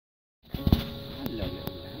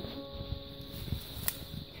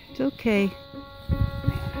okay.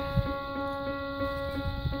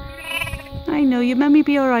 I know, your mummy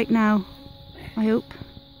be alright now. I hope.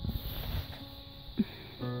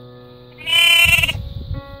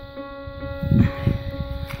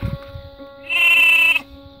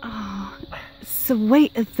 Oh, it's the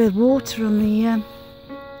weight of the water on the...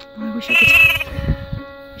 I wish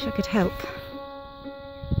I could help.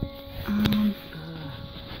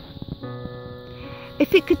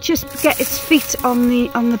 If it could just get its feet on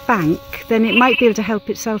the bank, then it might be able to help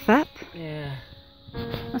itself up. Yeah.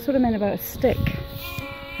 That's what I meant about a stick.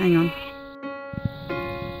 Hang on.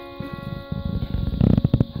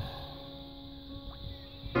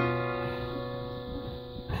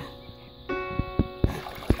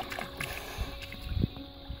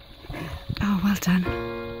 Oh, well done.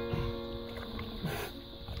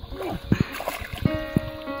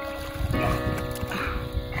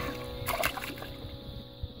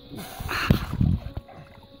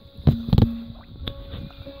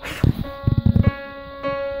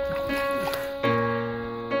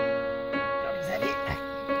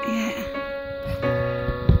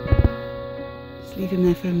 Leave him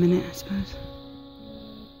there for a minute, I suppose.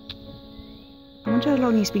 I wonder how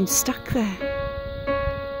long he's been stuck there.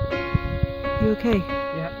 You okay?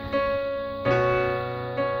 Yeah.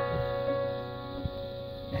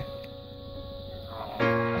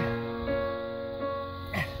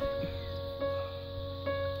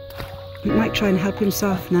 He might try and help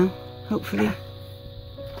himself now, hopefully.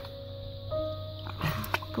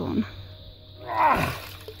 Go on.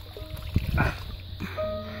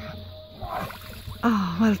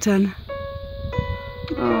 Oh, well done.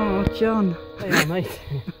 Oh, John. Hey, mate.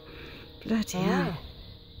 Bloody hell.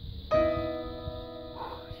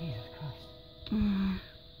 Oh, Jesus Christ.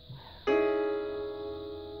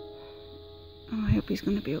 Oh, I hope he's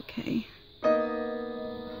going to be okay.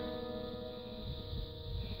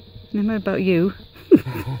 Never about you.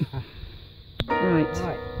 Right.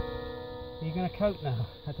 Right. Are you going to cope now?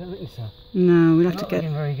 I don't think so. No, we'll have to Not get...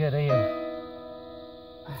 looking very good, are you?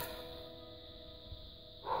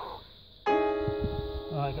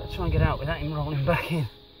 Right, got to try and get out without him rolling back in.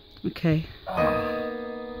 Okay. Oh.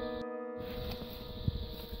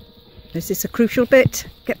 This is a crucial bit.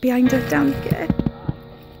 Get behind her, down, get her.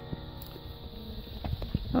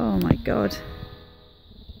 Oh my God.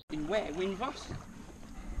 In where? Windrush?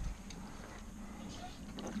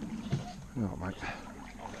 No, mate.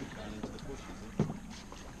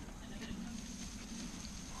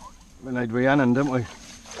 We need Rhiannon, don't we?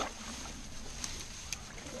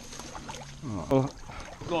 Oh. Well,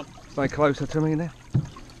 go on. Stay closer to me now.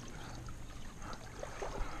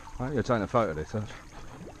 Right, you're taking a photo of this, huh?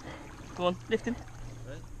 Go on, lift him.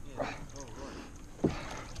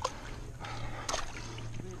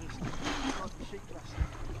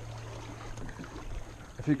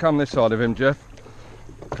 If you come this side of him, Jeff,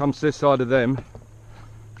 come to this side of them,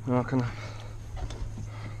 and I can...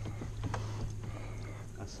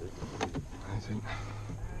 That's it. I think...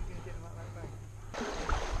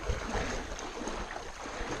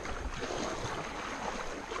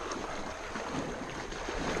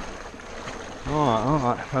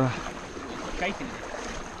 Alright, fella. Skating?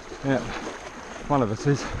 Yeah, one of us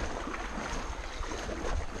is.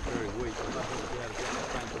 Very weak. I don't think he'll be able to get the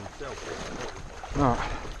bank himself. Alright.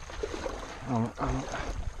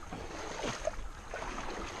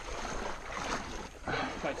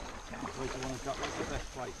 Where do you want to go? Where's the best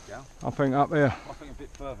place, Gal? I think up here. I think a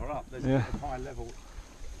bit further up. There's Yeah. a high level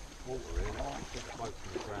water here. I like to get close to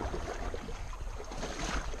the ground.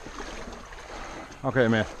 I'll get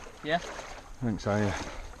him here. Yeah? I think so, yeah.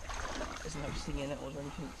 There's no singing it or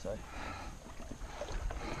anything, so.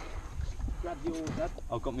 Grab your oar, Dad.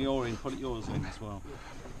 I've got my oar in, put yours in as well.